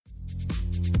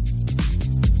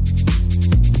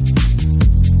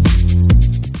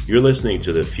You're listening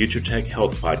to the Future Tech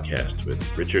Health Podcast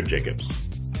with Richard Jacobs.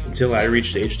 Until I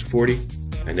reached age 40,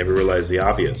 I never realized the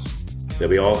obvious, that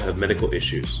we all have medical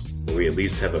issues, or we at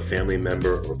least have a family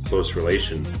member or close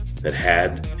relation that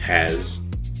had, has,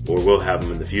 or will have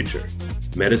them in the future.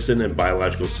 Medicine and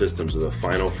biological systems are the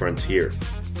final frontier.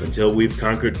 Until we've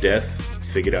conquered death,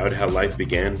 figured out how life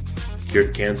began,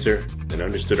 cured cancer, and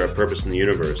understood our purpose in the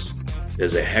universe,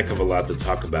 there's a heck of a lot to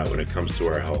talk about when it comes to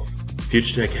our health.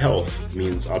 Future Tech Health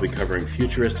means I'll be covering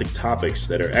futuristic topics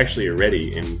that are actually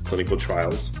already in clinical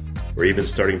trials, or even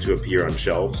starting to appear on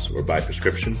shelves or by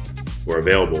prescription, or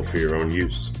available for your own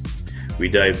use. We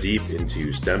dive deep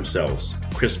into stem cells,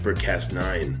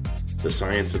 CRISPR-Cas9, the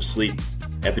science of sleep,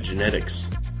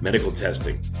 epigenetics, medical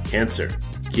testing, cancer,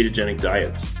 ketogenic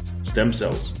diets, stem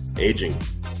cells, aging,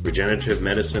 regenerative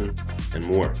medicine, and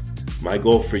more. My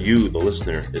goal for you, the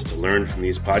listener, is to learn from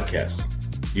these podcasts.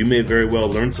 You may very well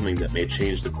learn something that may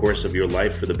change the course of your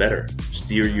life for the better,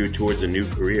 steer you towards a new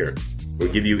career, or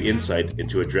give you insight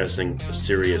into addressing a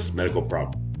serious medical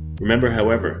problem. Remember,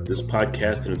 however, this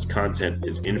podcast and its content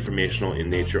is informational in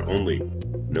nature only.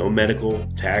 No medical,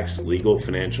 tax, legal,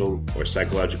 financial, or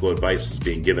psychological advice is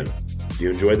being given. If you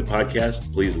enjoy the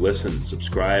podcast, please listen,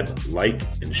 subscribe, like,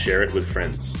 and share it with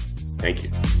friends. Thank you.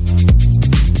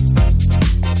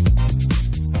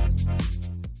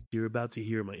 You're about to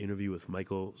hear my interview with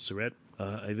Michael Surette.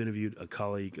 I've interviewed a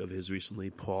colleague of his recently,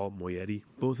 Paul Moietti.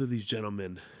 Both of these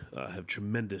gentlemen have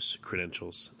tremendous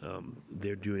credentials.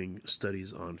 They're doing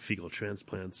studies on fecal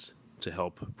transplants to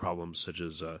help problems such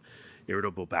as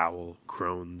irritable bowel,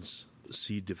 Crohn's,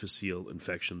 C. difficile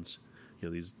infections.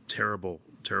 These terrible,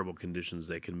 terrible conditions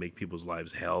that can make people's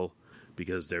lives hell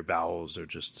because their bowels are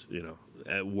just,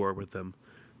 at war with them.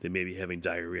 They may be having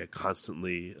diarrhea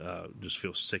constantly, just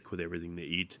feel sick with everything they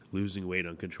eat, losing weight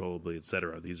uncontrollably,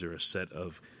 etc. These are a set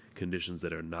of conditions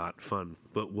that are not fun.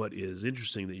 But what is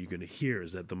interesting that you're going to hear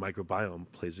is that the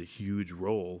microbiome plays a huge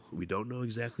role. We don't know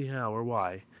exactly how or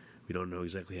why. We don't know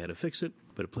exactly how to fix it,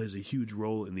 but it plays a huge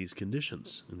role in these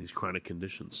conditions, in these chronic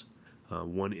conditions.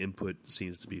 One input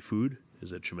seems to be food,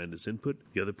 is a tremendous input.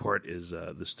 The other part is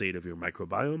the state of your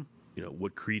microbiome.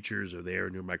 What creatures are there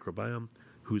in your microbiome?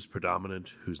 Who's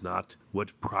predominant, who's not,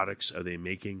 what products are they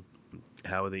making,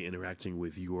 how are they interacting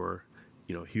with your,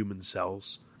 human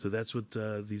cells. So that's what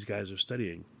these guys are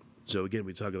studying. So again,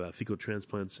 we talk about fecal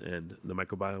transplants and the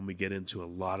microbiome. We get into a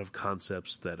lot of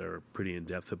concepts that are pretty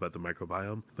in-depth about the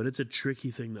microbiome, but it's a tricky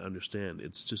thing to understand.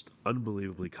 It's just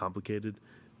unbelievably complicated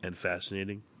and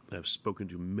fascinating. I've spoken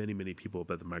to many, many people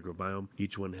about the microbiome.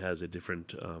 Each one has a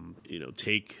different,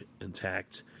 take and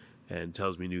tact and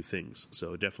tells me new things.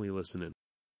 So definitely listen in.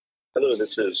 Hello,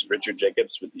 this is Richard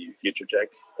Jacobs with the Future Tech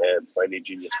and Finding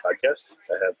Genius podcast.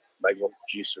 I have Michael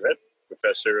G. Surette,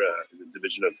 professor in the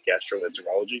Division of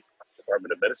Gastroenterology,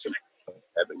 Department of Medicine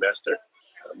at McMaster.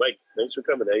 Mike, thanks for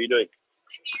coming. How are you doing?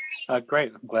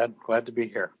 Great. I'm glad to be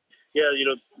here. Yeah,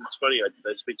 it's funny.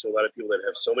 I speak to a lot of people that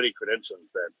have so many credentials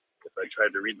that if I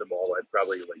tried to read them all, I'd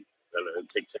probably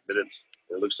take 10 minutes.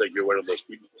 It looks like you're one of those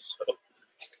people. So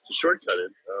to shortcut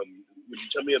it, would you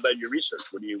tell me about your research?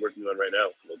 What are you working on right now?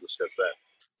 We'll discuss that.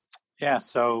 Yeah,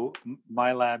 so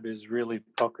my lab is really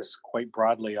focused quite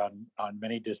broadly on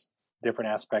many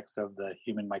different aspects of the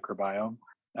human microbiome.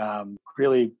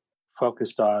 Really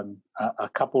focused on a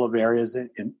couple of areas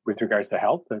with regards to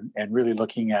health and really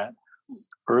looking at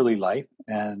early life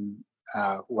and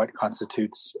what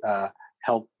constitutes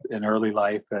health in early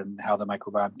life and how the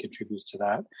microbiome contributes to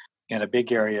that. And a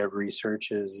big area of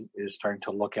research is starting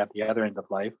to look at the other end of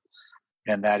life,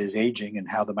 and that is aging and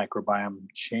how the microbiome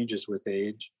changes with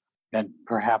age, and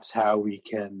perhaps how we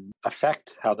can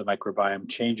affect how the microbiome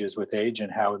changes with age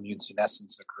and how immune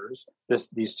senescence occurs.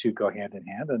 These two go hand in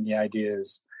hand, and the idea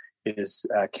is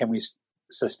can we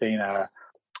sustain a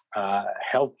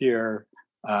healthier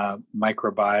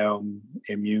microbiome,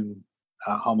 immune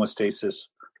homeostasis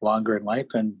longer in life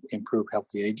and improve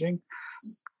healthy aging.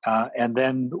 And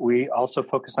then we also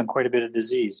focus on quite a bit of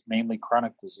disease, mainly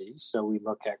chronic disease. So we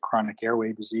look at chronic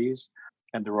airway disease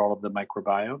and the role of the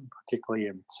microbiome, particularly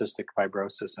in cystic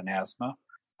fibrosis and asthma.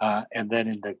 And then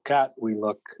in the gut, we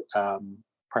look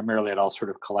primarily at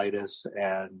ulcerative colitis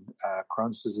and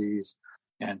Crohn's disease,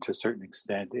 and to a certain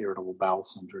extent, irritable bowel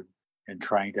syndrome, and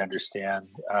trying to understand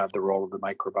the role of the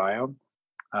microbiome.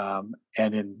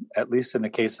 And at least in the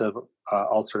case of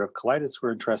ulcerative colitis,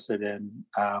 we're interested in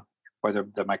whether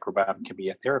the microbiome can be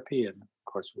a therapy. And of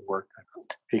course, we work on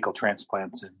fecal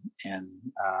transplants and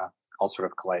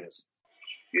ulcerative colitis.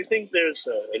 Do you think there's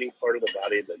any part of the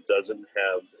body that doesn't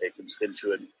have a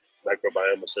constituent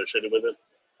microbiome associated with it?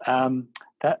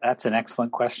 That's an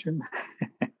excellent question.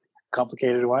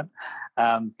 complicated one.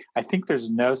 I think there's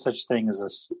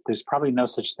probably no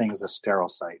such thing as a sterile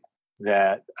site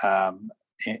that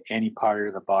any part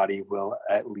of the body will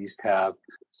at least have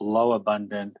low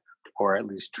abundant or at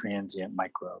least transient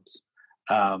microbes.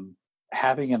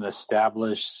 Having an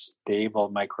established,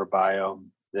 stable microbiome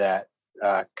that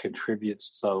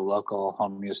contributes to local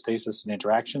homeostasis and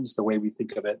interactions, the way we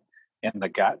think of it in the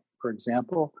gut, for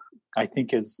example, I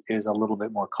think is a little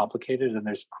bit more complicated. And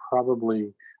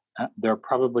there are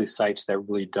probably sites that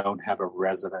really don't have a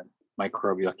resident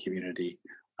microbial community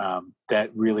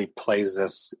that really plays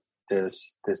this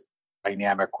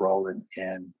dynamic role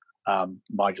in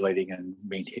modulating and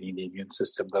maintaining the immune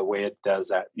system the way it does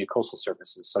at mucosal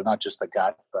surfaces. So not just the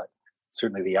gut, but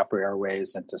certainly the upper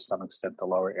airways and to some extent the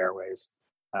lower airways.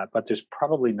 But there's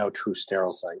probably no true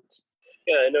sterile sites.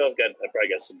 Yeah, I know I probably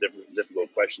got some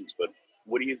difficult questions, but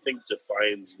what do you think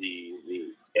defines the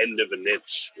end of a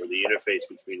niche or the interface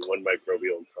between one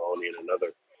microbial colony and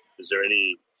another? Is there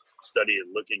any study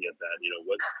in looking at that?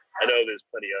 What I know there's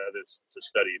plenty of others to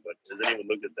study, but has anyone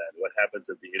looked at that? What happens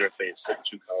at the interface of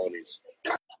two colonies?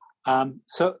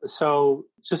 So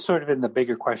just sort of in the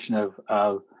bigger question of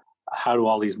how do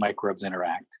all these microbes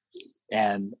interact,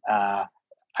 and I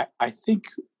think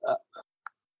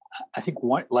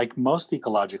one, like most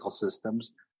ecological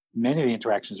systems, many of the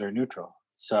interactions are neutral.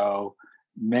 So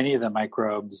many of the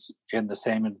microbes in the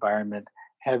same environment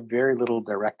have very little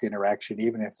direct interaction,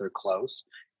 even if they're close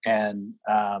and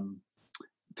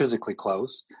physically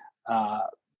close.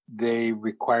 They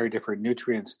require different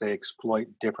nutrients. They exploit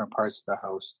different parts of the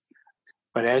host.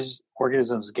 But as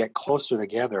organisms get closer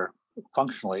together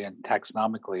functionally and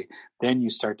taxonomically, then you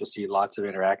start to see lots of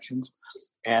interactions.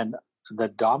 And the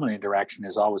dominant interaction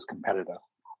is always competitive.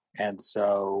 And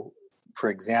so, for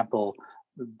example,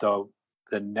 the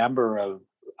number of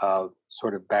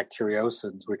sort of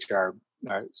bacteriocins, which are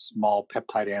small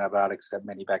peptide antibiotics that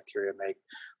many bacteria make,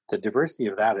 the diversity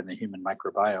of that in the human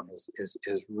microbiome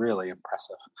is really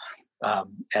impressive.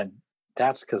 And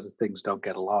that's because things don't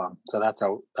get along. So that's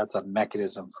a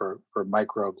mechanism for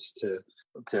microbes to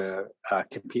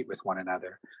compete with one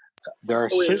another. There are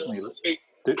certainly.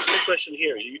 Quick question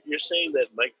here. You're saying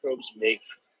that microbes make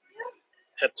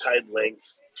peptide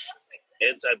length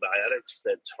antibiotics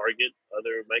that target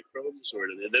other microbes, or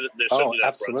they're certainly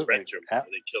not broad spectrum.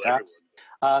 They kill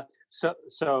everyone.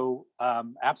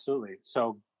 Absolutely.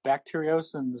 So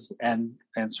bacteriocins and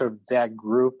sort of that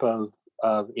group of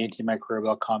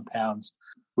antimicrobial compounds,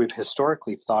 we've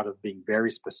historically thought of being very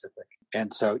specific.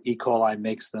 And so E. coli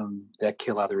makes them that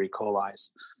kill other E.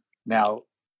 colis. Now,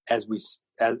 as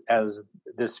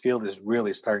this field is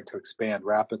really starting to expand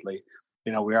rapidly,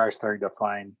 we are starting to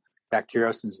find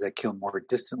bacteriocins that kill more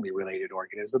distantly related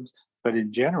organisms. But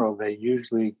in general, they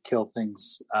usually kill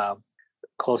things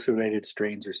closely related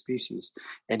strains or species.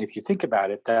 And if you think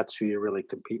about it, that's who you really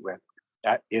compete with.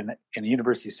 In a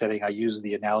university setting, I use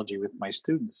the analogy with my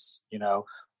students.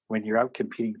 When you're out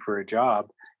competing for a job,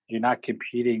 you're not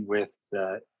competing with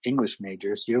the English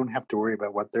majors. You don't have to worry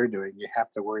about what they're doing. You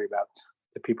have to worry about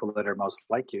the people that are most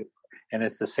like you. And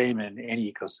it's the same in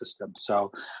any ecosystem.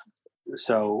 So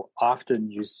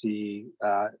often you see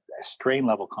strain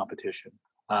level competition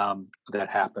that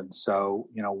happens. So,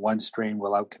 one strain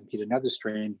will outcompete another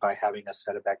strain by having a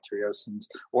set of bacteriocins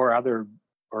or other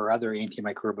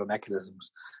antimicrobial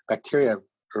mechanisms. Bacteria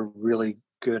are really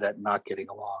good at not getting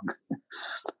along.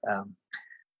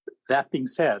 That being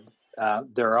said,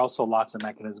 there are also lots of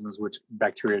mechanisms which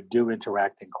bacteria do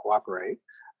interact and cooperate.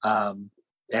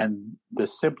 And the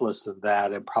simplest of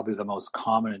that, and probably the most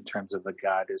common in terms of the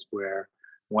gut, is where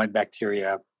one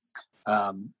bacteria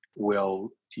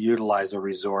will utilize a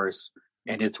resource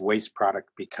and its waste product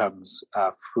becomes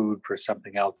food for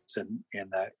something else in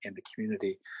the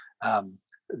community.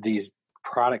 These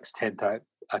products tend to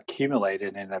accumulate,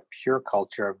 and in a pure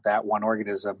culture of that one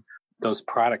organism, those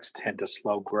products tend to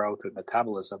slow growth and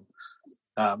metabolism.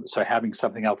 So having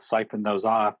something else siphon those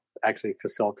off actually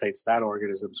facilitates that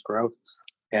organism's growth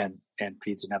and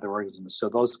feeds another organism. So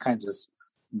those kinds of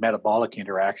metabolic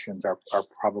interactions are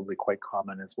probably quite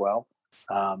common as well.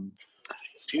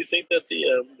 Do you think that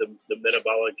the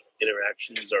metabolic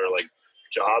interactions are like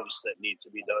jobs that need to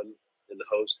be done in the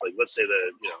host? Like, let's say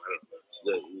the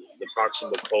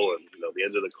proximal colon, the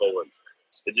end of the colon.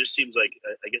 It just seems like,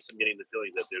 I guess I'm getting the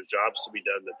feeling that there's jobs to be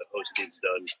done that the host needs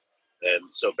done.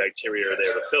 And so bacteria are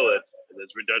there to fill it, and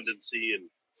there's redundancy, and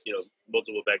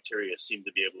multiple bacteria seem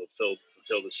to be able to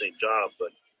fulfill the same job,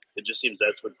 but it just seems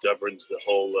that's what governs the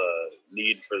whole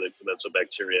need for the commensal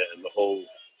bacteria and the whole,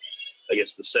 I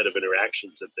guess, the set of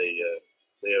interactions that they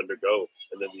undergo.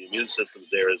 And then the immune system's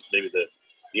there as maybe the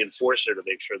enforcer to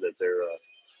make sure that they're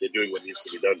they're doing what needs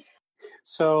to be done.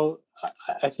 So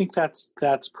I think that's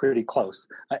pretty close.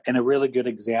 And a really good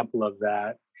example of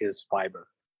that is fiber.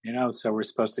 So we're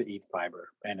supposed to eat fiber,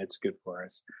 and it's good for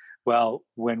us. Well,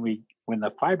 when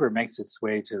the fiber makes its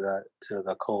way to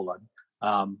the colon,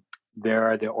 there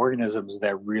are the organisms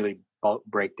that really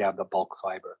break down the bulk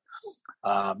fiber,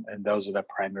 and those are the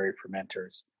primary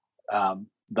fermenters.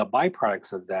 The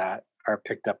byproducts of that are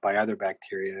picked up by other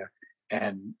bacteria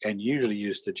and usually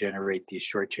used to generate these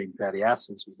short chain fatty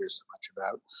acids we hear so much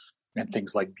about, and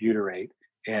things like butyrate.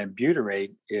 And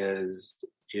butyrate is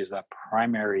a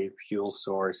primary fuel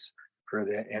source for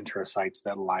the enterocytes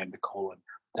that line the colon.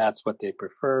 That's what they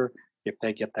prefer. If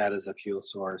they get that as a fuel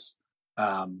source,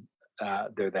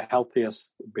 they're the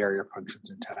healthiest, barrier functions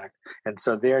intact. And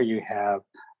so there you have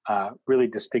really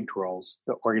distinct roles,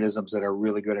 the organisms that are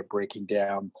really good at breaking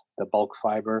down the bulk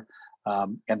fiber.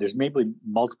 And there's maybe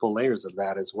multiple layers of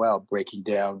that as well, breaking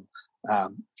down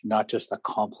not just the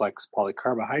complex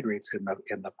polycarbohydrates in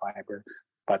the fiber,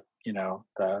 but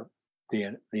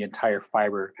the entire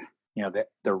fiber,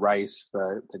 the rice,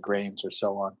 the grains, or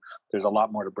so on. There's a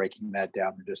lot more to breaking that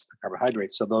down than just the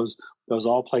carbohydrates. So those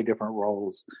all play different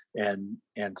roles and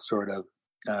sort of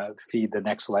feed the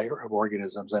next layer of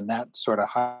organisms, and that sort of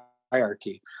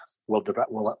hierarchy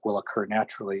will occur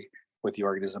naturally with the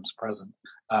organisms present.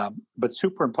 But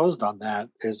superimposed on that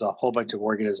is a whole bunch of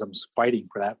organisms fighting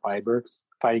for that fiber,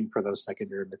 fighting for those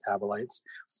secondary metabolites,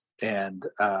 and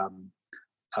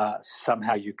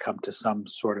somehow you come to some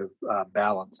sort of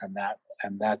balance, and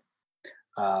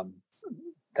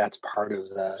that's part of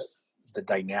the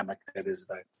dynamic that is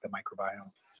the microbiome.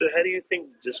 So how do you think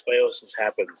dysbiosis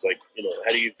happens? Like,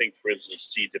 how do you think, for instance,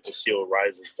 C. difficile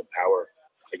rises to power?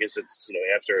 I guess it's,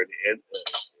 after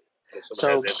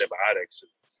someone has antibiotics,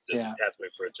 there's a pathway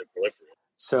for it to proliferate.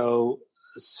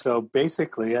 So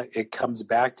basically, it comes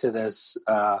back to this.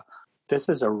 This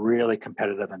is a really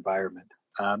competitive environment.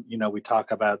 We talk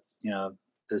about,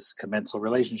 this commensal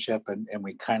relationship, and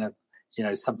we kind of,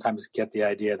 sometimes get the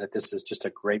idea that this is just a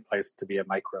great place to be a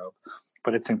microbe,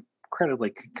 but it's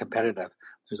incredibly competitive.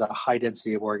 There's a high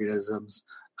density of organisms,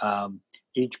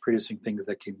 each producing things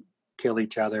that can kill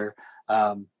each other,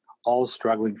 all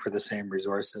struggling for the same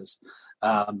resources.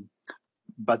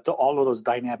 But all of those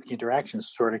dynamic interactions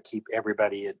sort of keep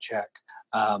everybody in check.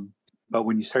 But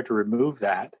when you start to remove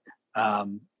that,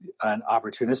 an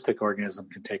opportunistic organism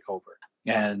can take over.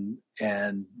 And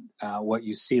what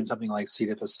you see in something like C.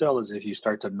 difficile is if you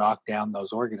start to knock down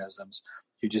those organisms,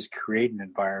 you just create an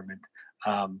environment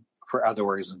for other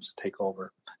organisms to take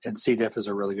over. And C. diff is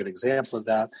a really good example of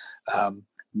that.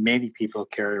 Many people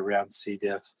carry around C.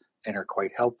 diff and are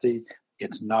quite healthy.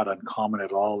 It's not uncommon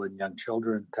at all in young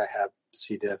children to have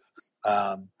C. diff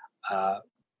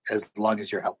as long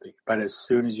as you're healthy. But as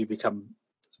soon as you become,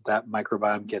 that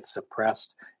microbiome gets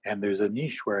suppressed and there's a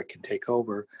niche where it can take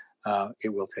over,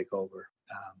 it will take over.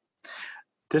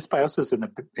 Dysbiosis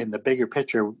in the bigger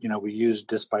picture, we use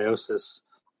dysbiosis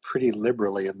pretty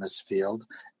liberally in this field,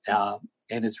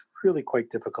 and it's really quite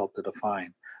difficult to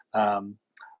define.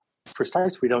 For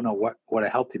starters, we don't know what a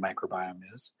healthy microbiome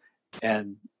is,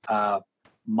 and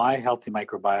my healthy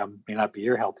microbiome may not be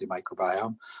your healthy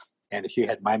microbiome, and if you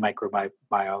had my microbiome,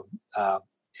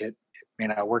 it may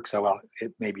not work so well.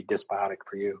 It may be dysbiotic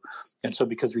for you, and so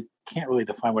because we can't really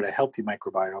define what a healthy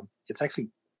microbiome, it's actually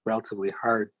relatively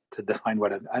hard to define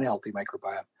what an unhealthy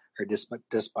microbiome or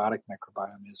dysbiotic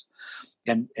microbiome is.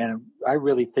 And I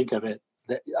really think of it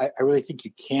that I really think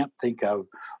you can't think of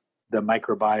the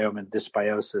microbiome and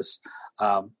dysbiosis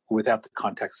without the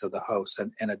context of the host.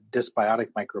 And a dysbiotic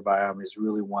microbiome is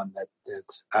really one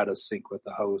that's out of sync with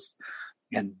the host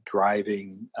and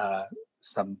driving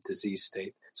some disease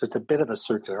state. So it's a bit of a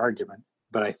circular argument,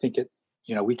 but I think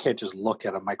we can't just look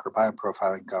at a microbiome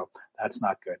profile and go, that's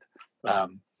not good.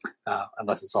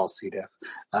 Unless it's all C. diff.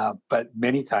 But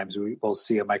many times we will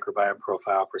see a microbiome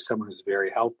profile for someone who's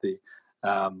very healthy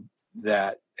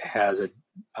that has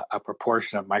a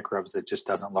proportion of microbes that just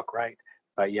doesn't look right,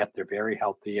 but yet they're very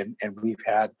healthy. And we've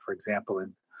had, for example,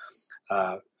 in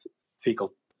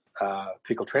fecal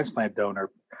transplant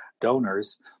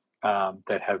donors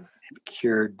that have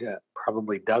cured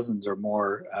probably dozens or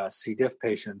more C. diff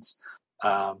patients.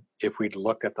 If we'd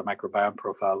looked at the microbiome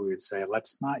profile, we would say,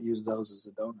 let's not use those as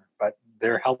a donor, but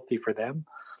they're healthy for them.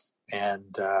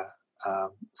 And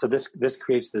so this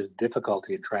creates this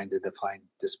difficulty in trying to define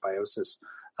dysbiosis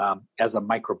as a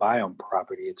microbiome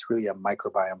property. It's really a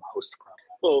microbiome host problem.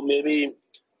 Well, maybe,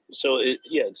 so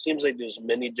it seems like there's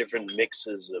many different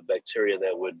mixes of bacteria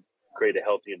that would create a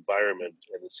healthy environment,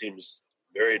 and it seems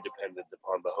very dependent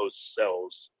upon the host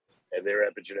cells and their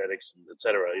epigenetics, et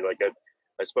cetera.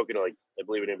 I've spoken to, like, I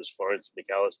believe her name is Florence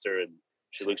McAllister, and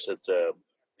she looks at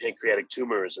pancreatic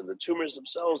tumors, and the tumors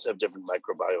themselves have different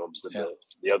microbiomes than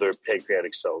the other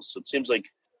pancreatic cells. So it seems like,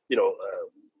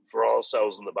 for all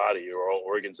cells in the body, or all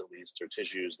organs at least, or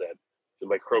tissues, that the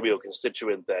microbial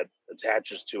constituent that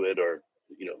attaches to it, or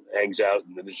hangs out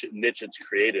in the niche it's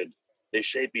created, they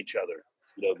shape each other.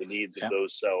 The needs of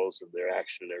those cells and their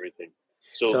action and everything.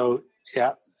 So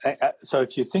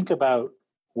if you think about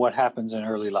what happens in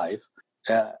early life,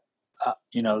 the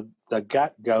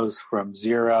gut goes from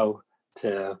 0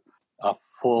 to a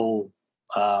full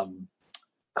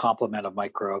complement of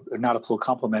microbes, or not a full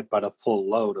complement, but a full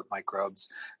load of microbes,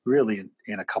 really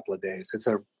in a couple of days.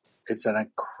 It's an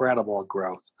incredible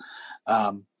growth,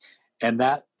 and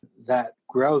that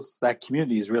growth, that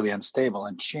community is really unstable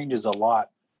and changes a lot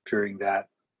during that,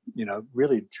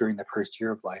 really during the first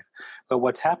year of life. But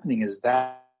what's happening is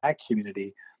that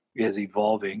community is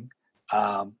evolving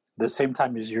the same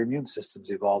time as your immune system's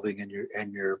evolving, and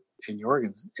your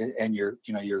organs, and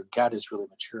your gut is really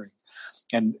maturing,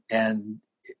 and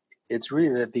it's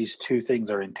really that these two things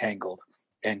are entangled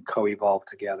and co-evolve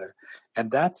together,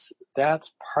 and that's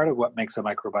part of what makes a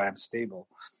microbiome stable.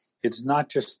 It's not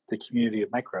just the community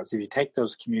of microbes. If you take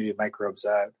those community of microbes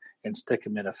out and stick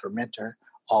them in a fermenter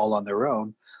all on their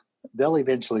own, they'll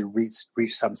eventually reach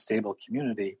some stable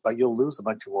community, but you'll lose a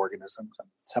bunch of organisms.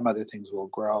 Some other things will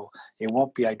grow. It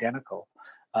won't be identical.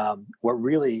 What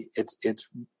really, it's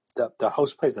the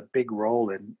host plays a big role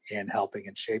in helping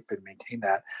and shape and maintain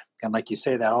that. And like you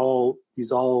say,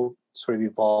 these all sort of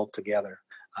evolve together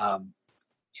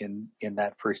in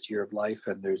that first year of life.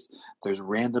 And there's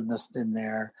randomness in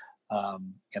there.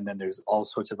 And then there's all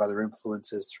sorts of other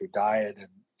influences through diet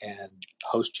and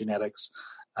host genetics.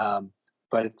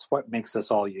 But it's what makes us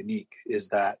all unique, is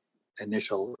that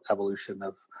initial coevolution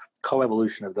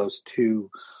of those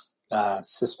two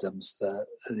systems, the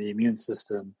immune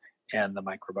system and the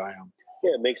microbiome.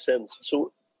 Yeah, it makes sense.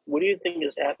 So what do you think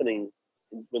is happening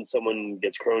when someone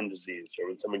gets Crohn's disease, or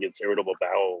when someone gets irritable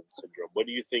bowel syndrome? What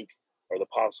do you think are the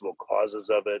possible causes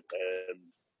of it, and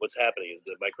what's happening? Is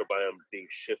the microbiome being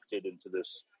shifted into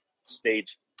this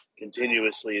state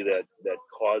continuously that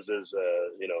causes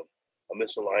a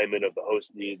misalignment of the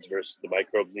host needs versus the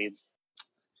microbe needs?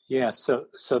 Yeah, so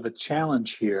the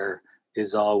challenge here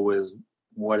is always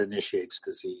what initiates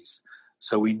disease.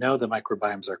 So we know the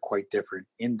microbiomes are quite different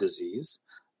in disease,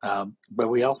 but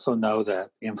we also know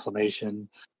that inflammation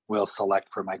will select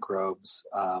for microbes.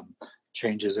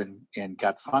 Changes in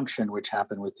gut function, which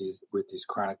happen with these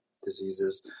chronic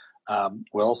diseases,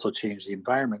 will also change the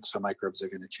environment, so microbes are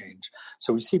going to change.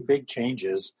 So we see big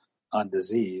changes on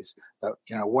disease.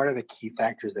 What are the key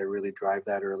factors that really drive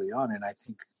that early on? And I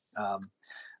think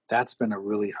that's been a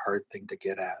really hard thing to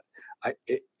get at.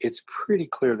 It's pretty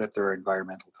clear that there are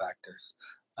environmental factors.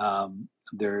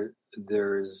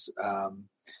 There's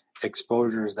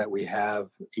exposures that we have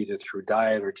either through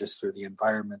diet or just through the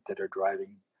environment that are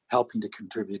helping to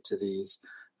contribute to these.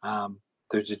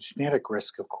 There's a genetic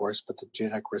risk, of course, but the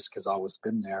genetic risk has always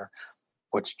been there.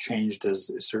 What's changed is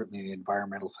certainly the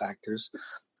environmental factors.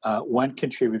 One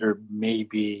contributor may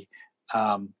be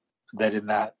that in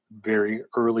that very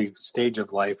early stage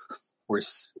of life,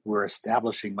 we're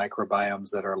establishing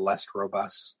microbiomes that are less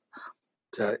robust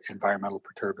to environmental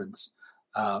perturbance,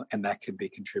 and that can be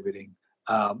contributing.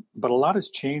 But a lot has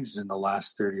changed in the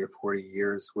last 30 or 40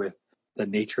 years with the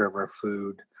nature of our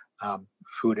food,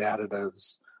 food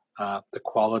additives, the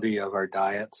quality of our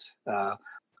diets.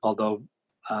 Although,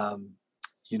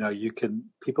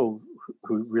 people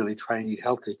who really try and eat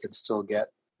healthy can still get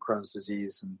Crohn's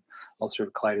disease and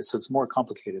ulcerative colitis. So it's more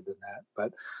complicated than that.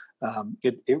 But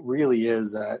it really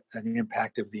is an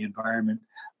impact of the environment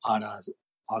on a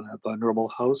vulnerable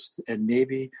host, and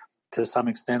maybe to some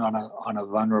extent on a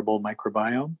vulnerable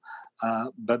microbiome.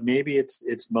 But maybe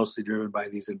it's mostly driven by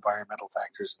these environmental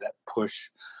factors that push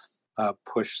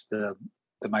the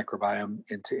microbiome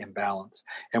into imbalance.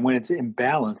 And when it's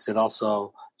imbalanced, it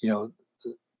also,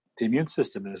 the immune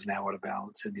system is now out of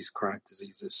balance in these chronic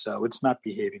diseases. So it's not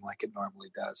behaving like it normally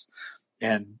does.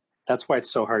 And that's why it's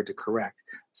so hard to correct.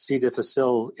 C.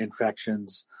 difficile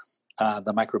infections,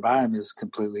 the microbiome is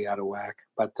completely out of whack,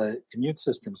 but the immune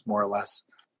system's more or less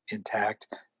intact,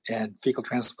 and fecal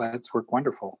transplants work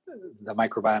wonderful. The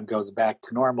microbiome goes back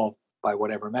to normal by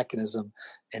whatever mechanism,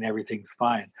 and everything's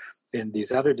fine. In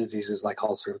these other diseases like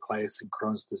ulcerative colitis and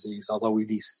Crohn's disease, although we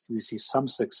see some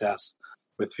success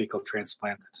with fecal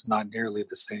transplants, it's not nearly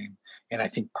the same. And I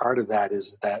think part of that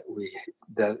is that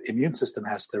the immune system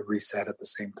has to reset at the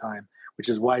same time, which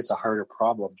is why it's a harder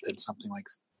problem than something like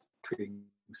treating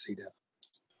C. diff.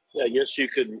 Yeah, I guess you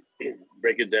could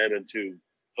break it down into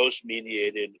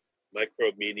host-mediated,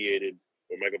 microbe-mediated,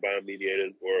 or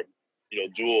microbiome-mediated, or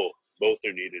dual. Both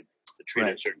are needed to treat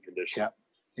a certain condition.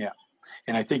 Yeah.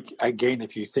 And I think, again,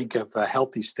 if you think of a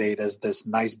healthy state as this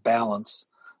nice balance,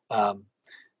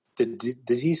 the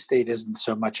disease state isn't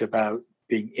so much about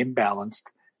being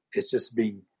imbalanced. It's just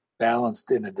being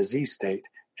balanced in a disease state.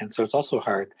 And so it's also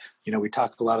hard. We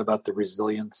talked a lot about the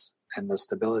resilience and the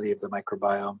stability of the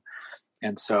microbiome.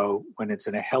 And so when it's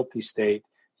in a healthy state,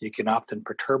 you can often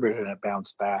perturb it and it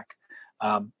bounce back.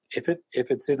 If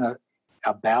it's in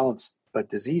a balanced but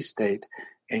disease state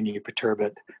and you perturb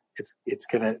it, it's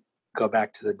going to go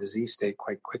back to the disease state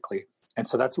quite quickly. And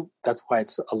so that's why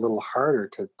it's a little harder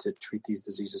to treat these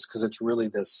diseases, because it's really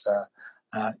this,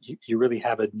 you really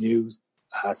have a new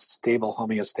stable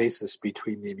homeostasis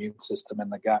between the immune system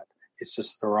and the gut. It's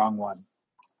just the wrong one.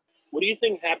 What do you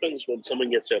think happens when someone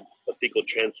gets a fecal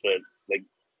transplant? Like,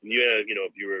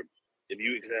 if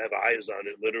you could have eyes on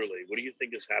it, literally, what do you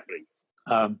think is happening?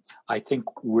 I think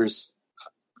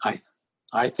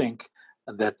I think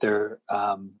that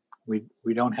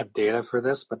we don't have data for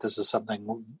this, but this is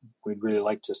something we'd really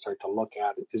like to start to look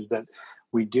at, is that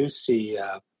we do see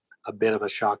a bit of a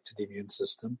shock to the immune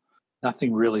system.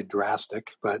 Nothing really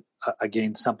drastic, but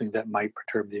again, something that might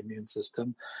perturb the immune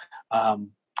system.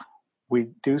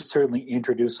 We do certainly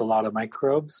introduce a lot of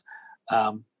microbes,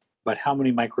 but how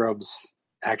many microbes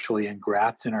actually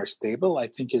engraft and are stable, I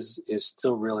think is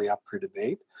still really up for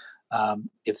debate.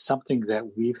 It's something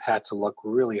that we've had to look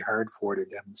really hard for to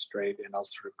demonstrate in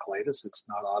ulcerative colitis. It's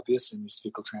not obvious in these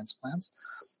fecal transplants.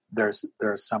 There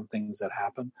are some things that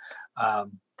happen.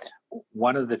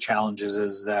 One of the challenges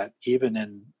is that even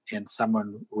in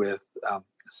someone with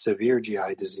severe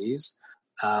GI disease,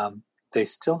 they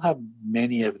still have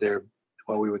many of their,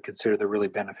 what we would consider the really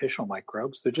beneficial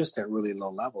microbes. They're just at really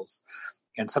low levels.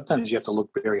 And sometimes you have to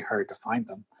look very hard to find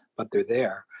them, but they're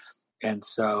there. And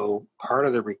so part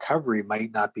of the recovery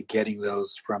might not be getting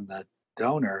those from the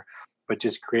donor, but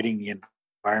just creating the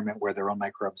environment where their own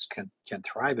microbes can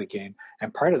thrive again.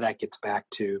 And part of that gets back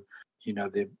to,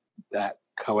 that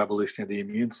coevolution of the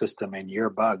immune system and your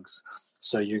bugs.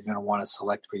 So you're going to want to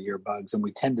select for your bugs. And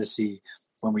we tend to see,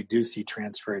 when we do see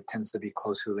transfer, it tends to be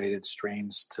closely related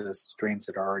strains to strains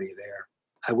that are already there.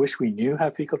 I wish we knew how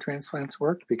fecal transplants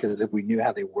worked, because if we knew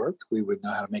how they worked, we would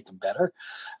know how to make them better.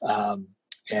 But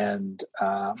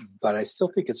I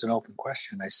still think it's an open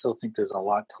question. I still think there's a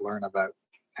lot to learn about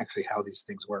actually how these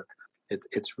things work.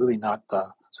 It's really not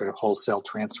the sort of wholesale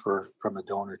transfer from a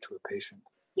donor to a patient.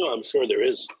 No, I'm sure there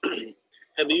is.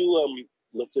 Have you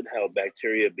looked at how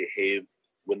bacteria behave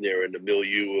when they're in the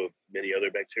milieu of many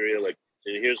other bacteria? Like,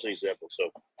 and here's an example.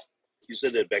 So you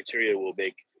said that bacteria will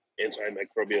make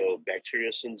antimicrobial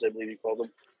bacteriocins, I believe you call them.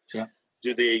 Yeah.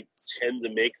 Do they tend to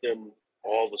make them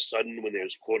all of a sudden when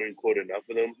there's quote unquote enough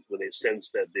of them, when they sense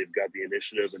that they've got the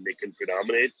initiative and they can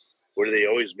predominate, or do they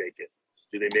always make it?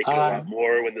 Do they make it a lot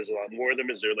more when there's a lot more of them?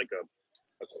 Is there like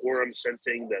a quorum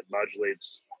sensing that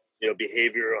modulates,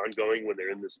 behavior ongoing when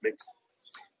they're in this mix?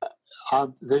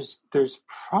 There's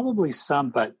probably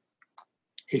some, but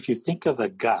if you think of the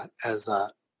gut as an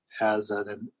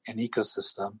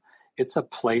ecosystem, it's a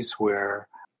place where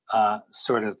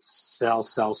sort of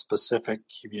cell-specific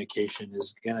communication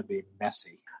is going to be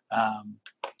messy.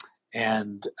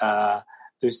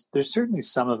 There's certainly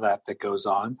some of that goes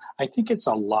on. I think it's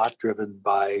a lot driven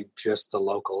by just the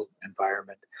local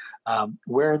environment.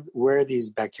 Where these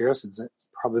bacteriocins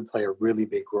probably play a really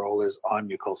big role is on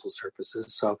mucosal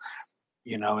surfaces. So,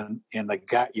 in the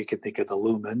gut, you can think of the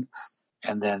lumen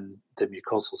and then the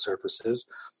mucosal surfaces.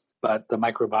 But the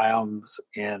microbiomes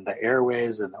in the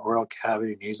airways and the oral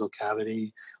cavity, nasal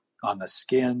cavity, on the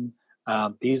skin,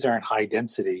 these aren't high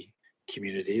density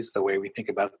communities the way we think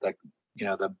about the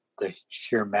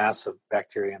sheer mass of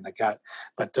bacteria in the gut.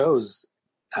 But those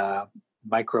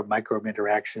microbe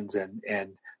interactions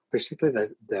and particularly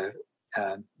the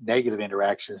negative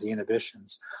interactions, the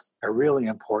inhibitions, are really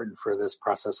important for this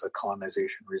process of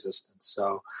colonization resistance.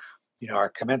 So, our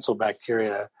commensal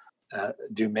bacteria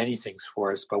do many things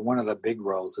for us, but one of the big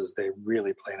roles is they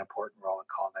really play an important role in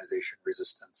colonization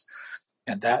resistance.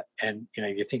 And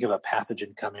you think of a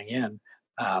pathogen coming in,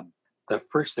 the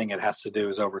first thing it has to do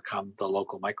is overcome the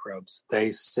local microbes.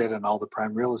 They sit in all the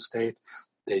prime real estate.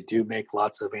 They do make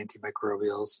lots of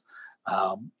antimicrobials,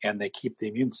 and they keep the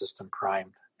immune system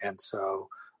primed. And so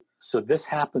this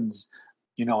happens,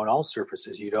 on all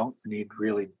surfaces. You don't need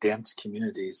really dense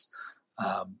communities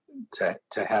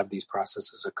to have these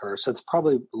processes occur. So it's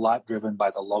probably a lot driven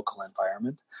by the local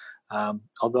environment,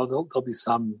 although there'll be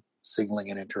some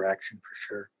signaling and interaction for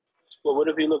sure. Well, what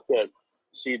if you looked at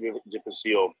C.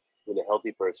 difficile with a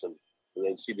healthy person? and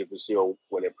then C. difficile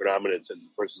when it predominates and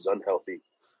versus unhealthy.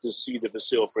 Does C.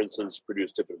 difficile, for instance,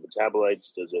 produce different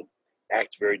metabolites? Does it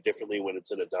act very differently when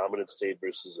it's in a dominant state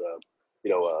versus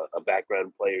a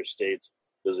background player state?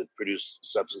 Does it produce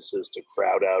substances to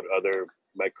crowd out other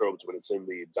microbes when it's in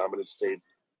the dominant state?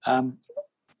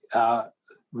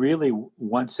 Really,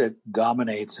 once it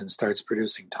dominates and starts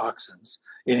producing toxins,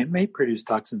 and it may produce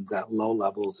toxins at low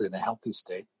levels in a healthy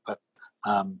state, but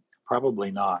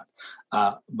probably not.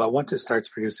 But once it starts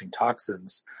producing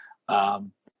toxins,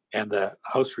 and the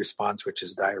host response, which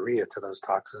is diarrhea to those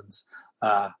toxins,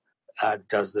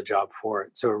 does the job for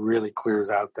it. So it really clears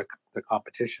out the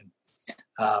competition.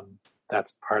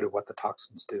 That's part of what the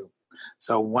toxins do.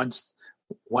 So once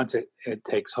it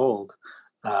takes hold,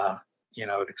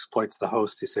 it exploits the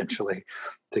host essentially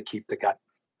to keep the gut,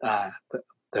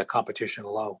 the competition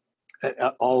low.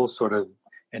 All sort of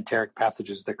enteric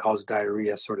pathogens that cause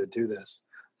diarrhea sort of do this.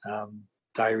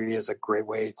 Diarrhea is a great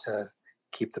way to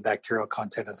keep the bacterial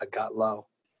content of the gut low.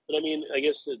 But I mean, I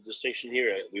guess the distinction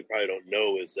here we probably don't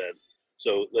know is that,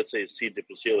 so let's say it's C.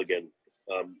 difficile again.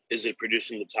 Is it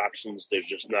producing the toxins? There's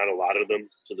just not a lot of them,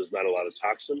 so there's not a lot of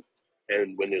toxin.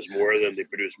 And when there's more of them, they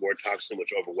produce more toxin,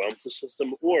 which overwhelms the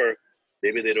system. Or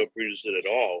maybe they don't produce it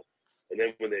at all. And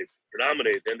then when they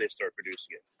predominate, then they start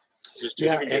producing it. There's two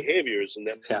different behaviors, and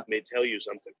that may tell you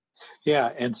something.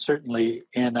 Yeah, and certainly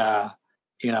in a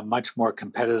much more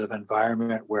competitive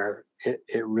environment where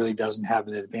it really doesn't have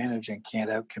an advantage and can't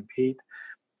outcompete,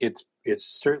 it's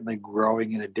certainly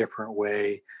growing in a different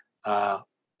way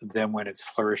than when it's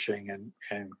flourishing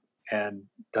and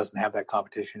doesn't have that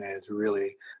competition, and it's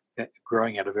really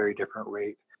growing at a very different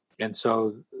rate. And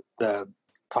so the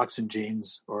toxin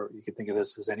genes, or you could think of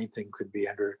this as anything, could be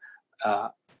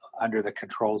under the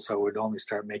control, so it would only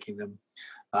start making them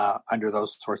under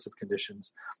those sorts of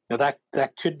conditions. Now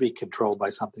that could be controlled by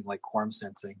something like quorum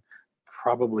sensing.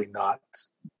 Probably not.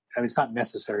 I mean, it's not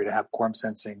necessary to have quorum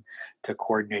sensing to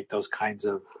coordinate those kinds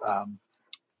of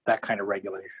that kind of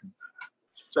regulation.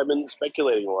 So I've been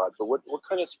speculating a lot, but what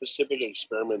kind of specific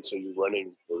experiments are you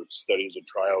running, or studies or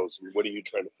trials, and what are you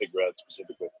trying to figure out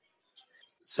specifically?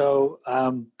 So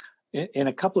in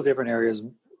a couple of different areas.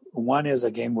 One is,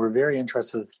 again, we're very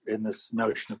interested in this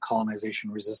notion of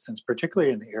colonization resistance,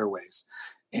 particularly in the airways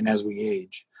and as we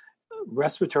age.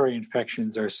 Respiratory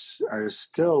infections are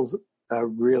still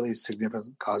really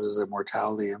significant causes of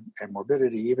mortality and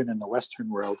morbidity, even in the Western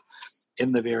world,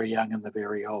 in the very young and the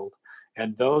very old.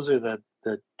 And those are the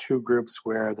two groups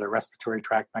where the respiratory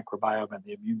tract microbiome and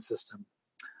the immune system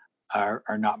are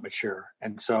not mature.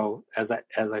 And so as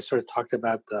I sort of talked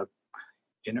about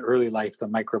in early life, the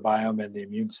microbiome and the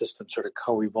immune system sort of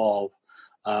co-evolve.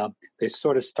 They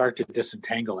sort of start to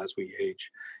disentangle as we age.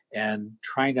 And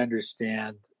trying to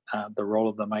understand the role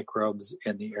of the microbes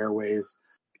in the airways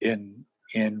in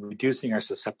reducing our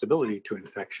susceptibility to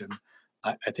infection,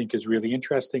 I think is really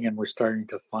interesting. And we're starting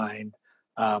to find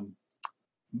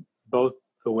both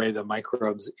the way the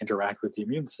microbes interact with the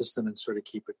immune system and sort of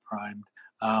keep it primed,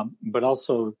 but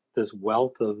also this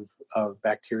wealth of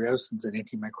bacteriocins and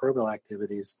antimicrobial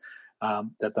activities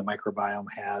that the microbiome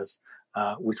has,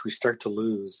 which we start to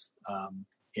lose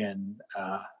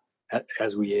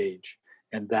as we age.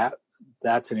 And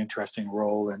that's an interesting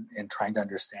role in trying to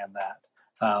understand that.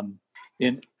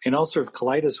 In ulcerative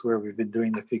colitis, where we've been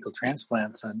doing the fecal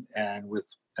transplants, and with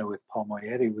Paul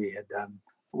Moietti,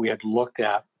 we had looked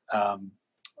at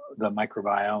the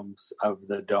microbiomes of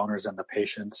the donors and the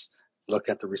patients, look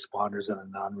at the responders and the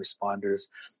non-responders,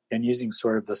 and using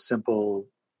sort of the simple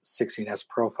 16S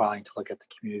profiling to look at the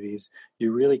communities,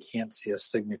 you really can't see a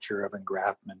signature of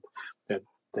engraftment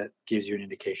that gives you an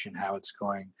indication how it's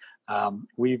going.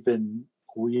 We've been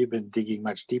digging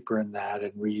much deeper in that,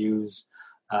 and we use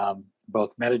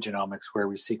both metagenomics, where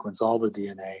we sequence all the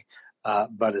DNA,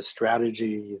 but a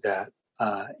strategy that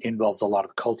involves a lot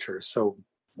of culture. So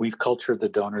we've cultured the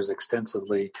donors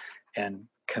extensively and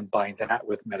combined that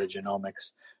with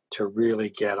metagenomics to really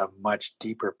get a much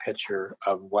deeper picture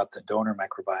of what the donor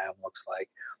microbiome looks like.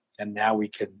 And now we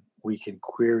can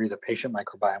query the patient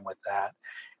microbiome with that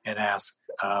and ask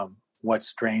what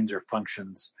strains or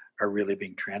functions are really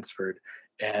being transferred.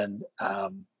 And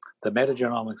the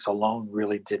metagenomics alone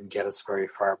really didn't get us very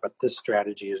far, but this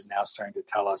strategy is now starting to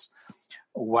tell us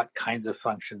what kinds of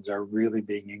functions are really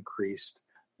being increased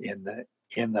in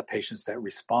the patients that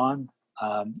respond,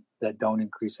 that don't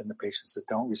increase in the patients that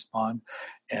don't respond.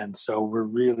 And so we're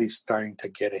really starting to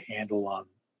get a handle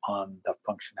on the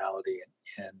functionality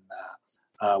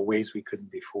in ways we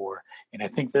couldn't before. And I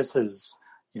think this is,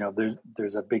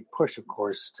 there's a big push, of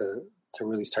course, to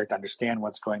really start to understand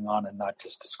what's going on and not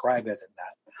just describe it,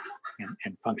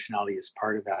 and functionality is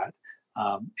part of that.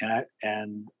 That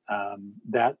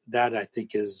I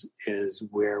think is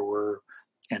where we're,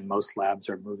 and most labs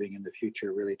are moving in the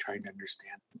future, really trying to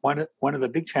understand. One of the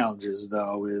big challenges,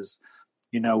 though, is,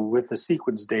 with the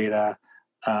sequence data,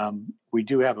 we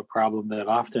do have a problem that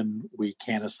often we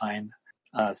can't assign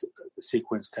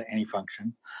sequence to any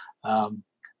function.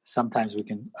 Sometimes we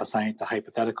can assign it to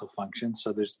hypothetical functions.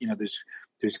 So there's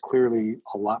clearly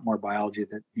a lot more biology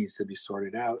that needs to be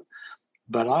sorted out.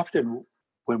 But often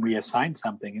when we assign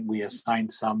something, we assign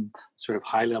some sort of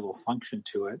high-level function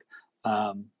to it,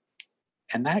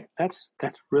 and that's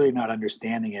really not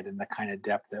understanding it in the kind of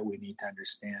depth that we need to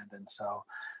understand. And so,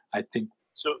 I think.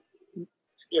 So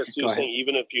you're saying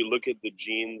even if you look at the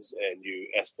genes and you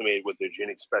estimate what their gene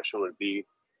expression would be,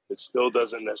 it still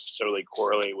doesn't necessarily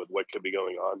correlate with what could be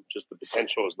going on. Just the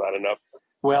potential is not enough.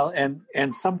 Well, and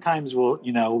sometimes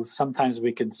sometimes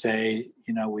we can say,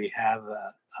 we have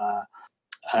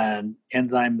an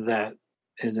enzyme that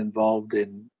is involved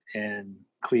in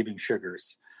cleaving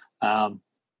sugars.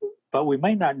 But we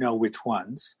might not know which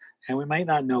ones, and we might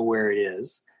not know where it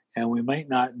is, and we might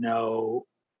not know,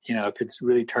 if it's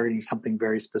really targeting something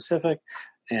very specific,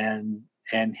 and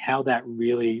how that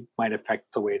really might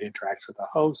affect the way it interacts with the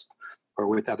host or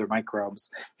with other microbes.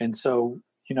 And so,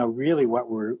 really what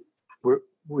we're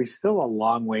still a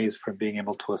long ways from being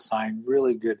able to assign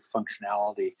really good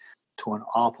functionality to an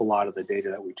awful lot of the data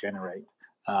that we generate.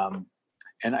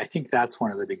 And I think that's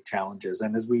one of the big challenges.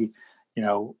 And as we,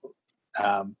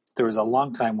 there was a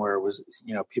long time where it was,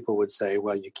 people would say,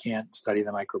 well, you can't study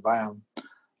the microbiome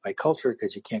by culture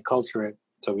because you can't culture it.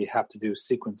 So we have to do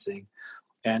sequencing.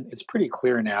 And it's pretty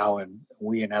clear now, and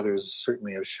we and others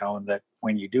certainly have shown that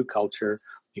when you do culture,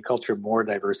 you culture more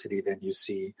diversity than you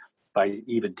see by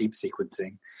even deep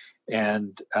sequencing.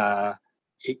 And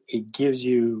it gives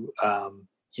you,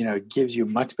 it gives you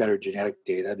much better genetic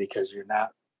data because you're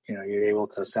not, you're able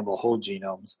to assemble whole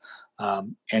genomes,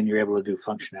 and you're able to do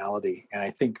functionality. And I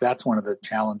think that's one of the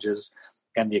challenges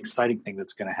and the exciting thing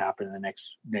that's going to happen in the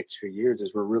next few years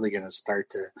is we're really going to start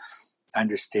to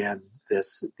understand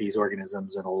these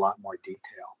organisms in a lot more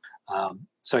detail.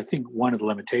 So I think one of the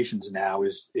limitations now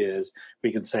is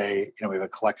we can say, we have a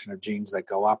collection of genes that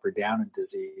go up or down in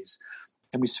disease,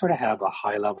 and we sort of have a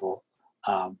high level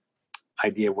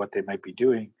idea of what they might be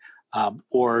doing.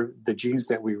 Or the genes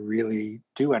that we really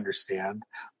do understand,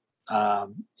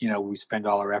 we spend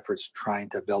all our efforts trying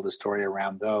to build a story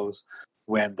around those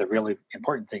when the really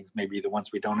important things may be the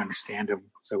ones we don't understand them.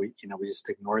 So we just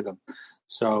ignore them.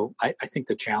 So I think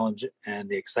the challenge and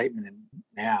the excitement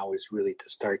now is really to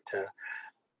start to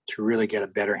really get a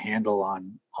better handle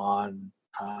on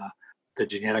the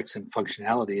genetics and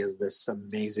functionality of this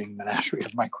amazing menagerie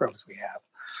of microbes we have.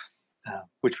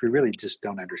 Which we really just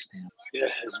don't understand. Yeah,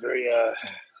 it's very,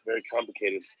 very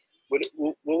complicated. What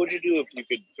would you do if you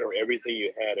could throw everything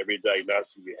you had, every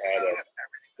diagnostic you had,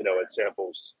 at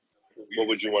samples? What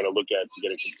would you want to look at to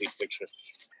get a complete picture?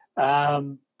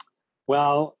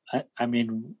 Well, I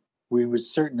mean, we would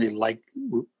certainly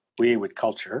we would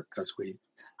culture because we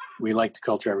like to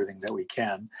culture everything that we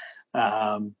can,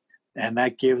 and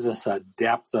that gives us a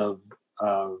depth of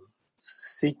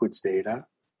sequence data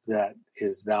that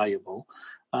is valuable.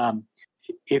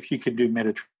 If you could do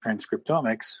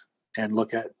metatranscriptomics and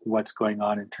look at what's going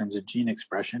on in terms of gene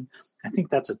expression, I think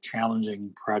that's a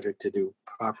challenging project to do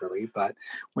properly. But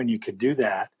when you could do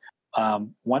that,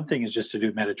 one thing is just to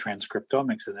do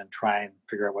metatranscriptomics and then try and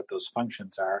figure out what those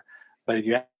functions are. But if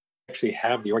you actually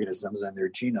have the organisms and their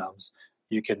genomes,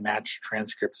 you can match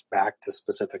transcripts back to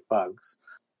specific bugs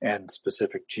and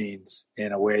specific genes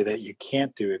in a way that you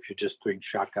can't do if you're just doing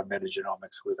shotgun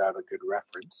metagenomics without a good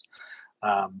reference.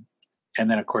 And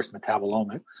then, of course,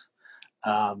 metabolomics.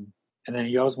 And then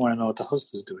you always want to know what the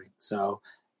host is doing. So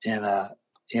in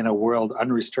a world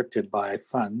unrestricted by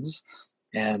funds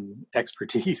and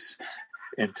expertise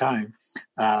and time,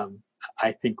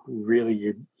 I think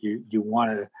really you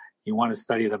want to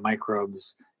study the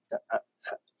microbes,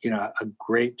 a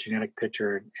great genetic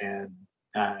picture and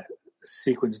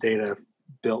sequence data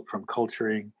built from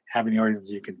culturing, having the organisms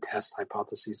you can test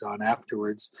hypotheses on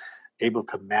afterwards, able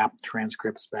to map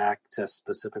transcripts back to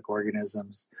specific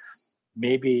organisms.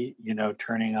 Maybe,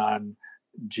 turning on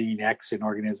gene X in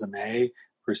organism A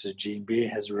versus gene B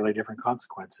has really different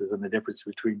consequences. And the difference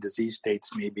between disease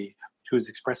states may be who's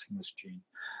expressing this gene.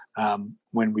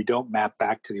 When we don't map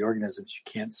back to the organisms, you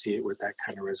can't see it with that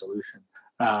kind of resolution.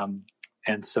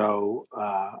 And so,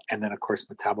 and then of course,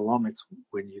 metabolomics,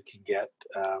 when you can get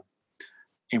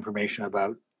information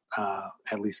about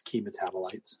at least key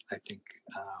metabolites, I think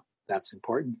that's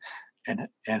important,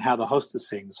 and how the host is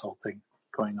seeing this whole thing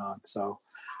going on. So,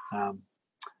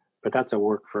 but that's a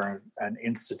work for an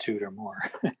institute or more,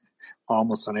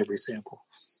 almost on every sample.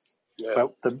 Yeah,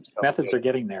 but the methods are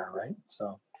getting there, right?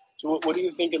 So what do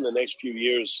you think in the next few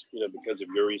years, because of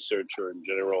your research or in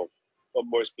general, or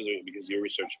more specifically because of your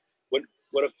research,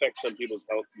 what effects on people's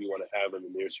health do you want to have in the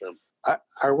near term?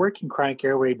 Our work in chronic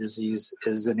airway disease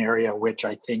is an area which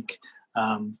I think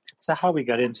so how we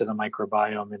got into the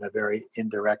microbiome in a very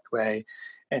indirect way.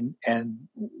 And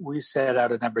we set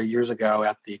out a number of years ago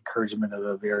at the encouragement of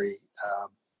a very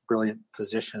brilliant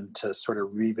physician to sort of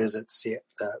revisit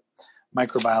the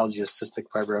microbiology of cystic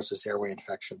fibrosis airway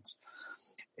infections.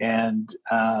 And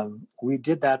we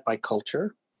did that by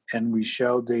culture, and we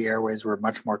showed the airways were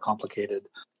much more complicated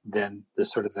than the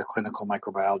sort of the clinical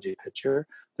microbiology picture.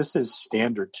 This is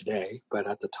standard today, but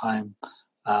at the time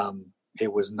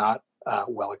it was not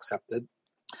well accepted.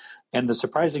 And the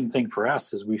surprising thing for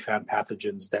us is we found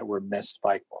pathogens that were missed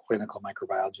by clinical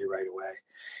microbiology right away.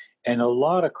 And a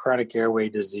lot of chronic airway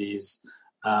disease,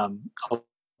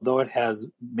 although it has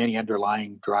many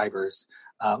underlying drivers,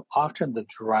 often the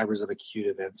drivers of acute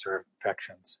events are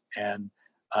infections. And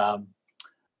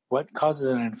what causes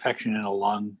an infection in a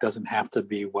lung doesn't have to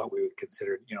be what we would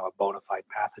consider, a bona fide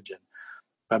pathogen.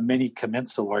 But many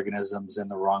commensal organisms in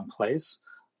the wrong place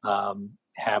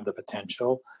have the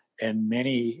potential, and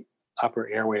many upper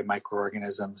airway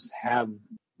microorganisms have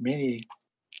many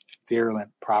virulent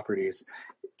properties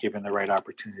given the right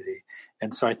opportunity.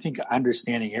 And so I think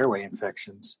understanding airway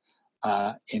infections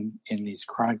in these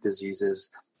chronic diseases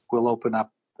will open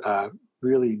up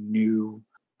really new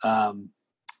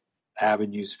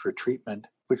avenues for treatment,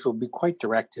 which will be quite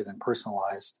directed and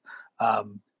personalized,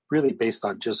 really based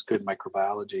on just good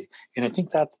microbiology. And I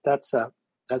think that's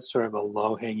sort of a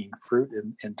low-hanging fruit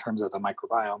in terms of the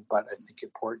microbiome, but I think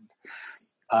important.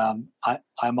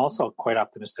 I'm also quite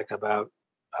optimistic about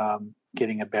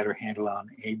getting a better handle on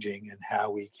aging and how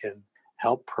we can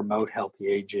help promote healthy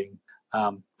aging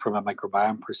from a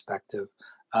microbiome perspective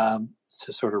to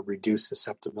sort of reduce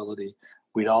susceptibility.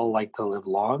 We'd all like to live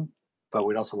long, but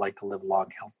we'd also like to live long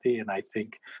healthy. And I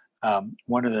think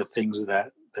one of the things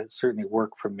that certainly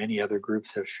work for many other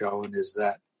groups have shown is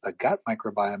that the gut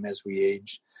microbiome as we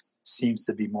age seems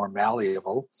to be more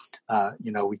malleable.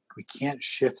 We can't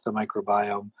shift the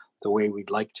microbiome the way we'd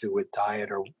like to with diet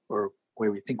or way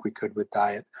we think we could with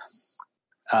diet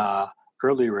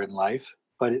earlier in life,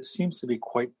 but it seems to be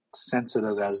quite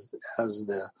sensitive as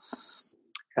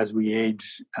we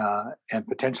age, and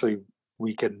potentially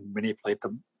we can manipulate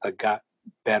the gut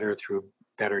better through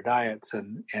better diets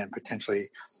and potentially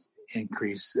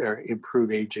increase or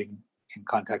improve aging in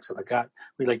context of the gut.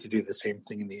 We'd like to do the same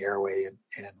thing in the airway and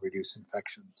reduce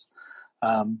infections.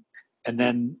 And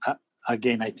then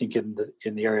again, I think in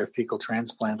the area of fecal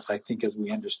transplants, I think as we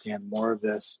understand more of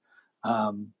this,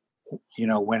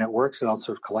 when it works in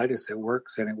ulcerative colitis, it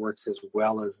works, and it works as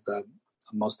well as the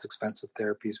most expensive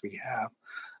therapies we have.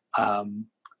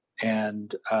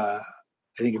 And I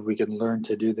think if we can learn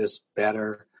to do this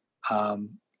better,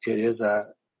 it is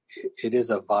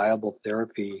a viable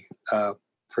therapy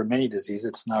for many diseases.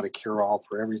 It's not a cure-all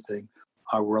for everything.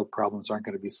 Our world problems aren't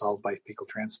going to be solved by fecal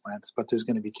transplants, but there's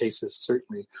going to be cases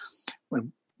certainly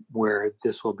where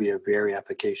this will be a very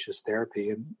efficacious therapy.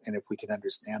 And if we can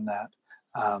understand that,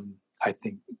 I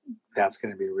think that's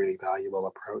going to be a really valuable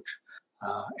approach.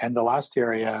 And the last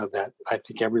area that I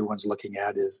think everyone's looking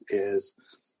at is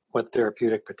what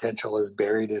therapeutic potential is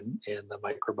buried in the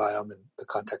microbiome in the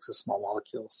context of small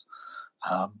molecules.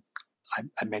 I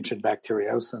mentioned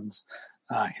bacteriocins.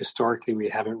 Historically, we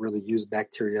haven't really used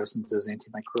bacteriocins as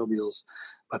antimicrobials,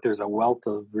 but there's a wealth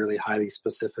of really highly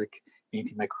specific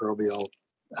antimicrobial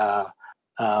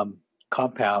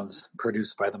compounds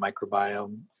produced by the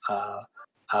microbiome.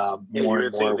 More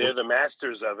and more, they're the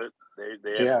masters of it.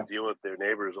 They have to deal with their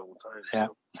neighbors all the time. Yeah,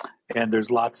 so. And there's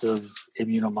lots of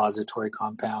immunomodulatory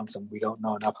compounds, and we don't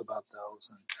know enough about those.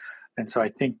 And so I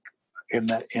think in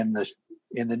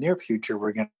the near future,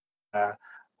 we're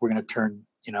gonna turn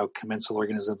commensal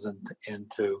organisms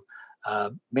into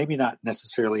maybe not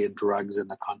necessarily in drugs in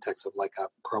the context of like a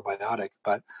probiotic,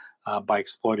 but by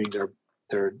exploiting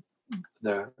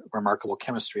the remarkable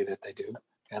chemistry that they do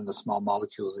and the small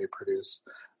molecules they produce.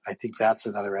 I think that's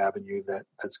another avenue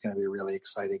that's going to be really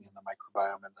exciting in the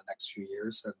microbiome in the next few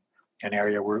years, and an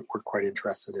area we're quite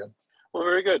interested in. Well,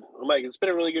 very good. Well, Mike, it's been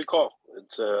a really good call.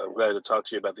 I'm glad to talk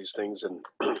to you about these things. And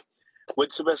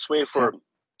what's the best way for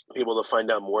people to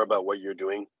find out more about what you're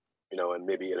doing, and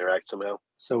maybe interact somehow?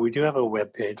 So we do have a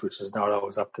web page, which is not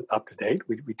always up to date.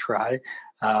 We try.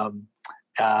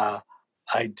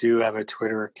 I do have a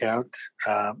Twitter account.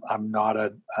 I'm not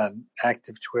an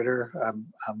active Twitter. I'm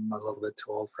a little bit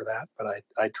too old for that, but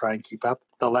I try and keep up.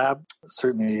 The lab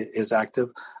certainly is active.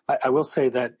 I will say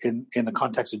that in the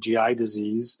context of GI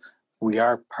disease, we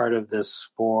are part of this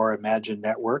Spore Imagine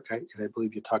network. I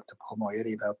believe you talked to Paul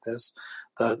Moietti about this.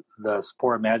 The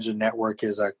Spore Imagine network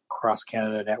is a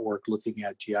cross-Canada network looking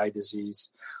at GI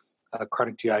disease,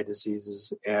 chronic GI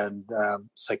diseases and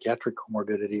psychiatric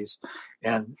comorbidities,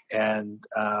 and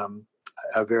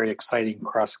a very exciting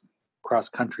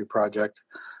cross-country project,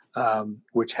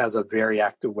 which has a very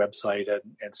active website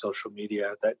and social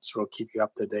media that will keep you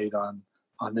up to date on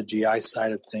the GI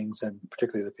side of things, and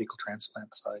particularly the fecal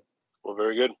transplant side. Well,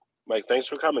 very good. Mike, thanks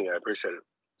for coming. I appreciate it.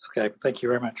 Okay, thank you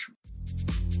very much.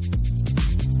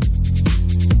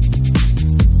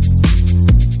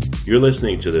 You're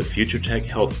listening to the Future Tech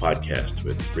Health Podcast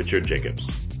with Richard Jacobs.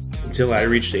 Until I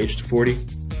reached age 40,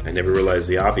 I never realized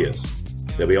the obvious,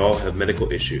 that we all have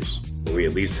medical issues, or we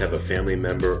at least have a family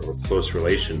member or close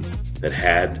relation that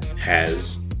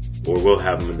has, or will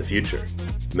have them in the future.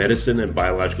 Medicine and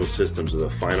biological systems are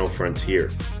the final frontier.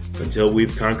 Until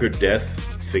we've conquered death,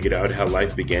 figured out how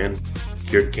life began,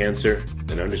 cured cancer,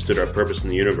 and understood our purpose in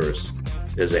the universe,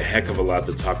 there's a heck of a lot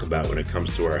to talk about when it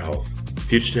comes to our health.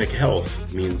 Future Tech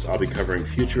Health means I'll be covering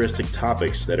futuristic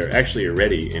topics that are actually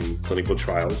already in clinical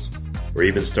trials, or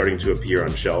even starting to appear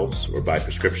on shelves or by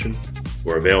prescription,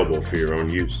 or available for your own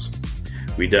use.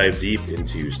 We dive deep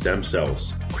into stem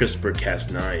cells,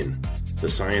 CRISPR-Cas9, the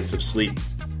science of sleep,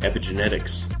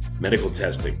 epigenetics, medical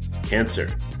testing, cancer,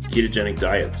 ketogenic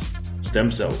diets,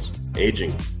 stem cells,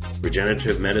 aging,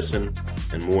 regenerative medicine,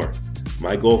 and more.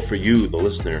 My goal for you, the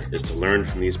listener, is to learn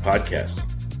from these podcasts.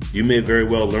 You may very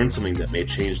well learn something that may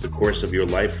change the course of your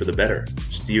life for the better,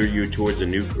 steer you towards a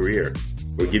new career,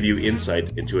 or give you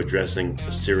insight into addressing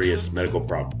a serious medical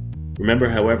problem. Remember,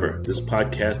 however, this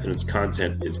podcast and its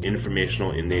content is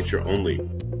informational in nature only.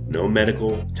 No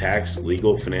medical, tax,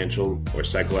 legal, financial, or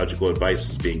psychological advice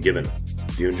is being given.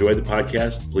 If you enjoyed the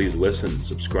podcast, please listen,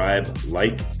 subscribe,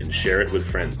 like, and share it with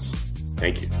friends.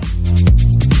 Thank you.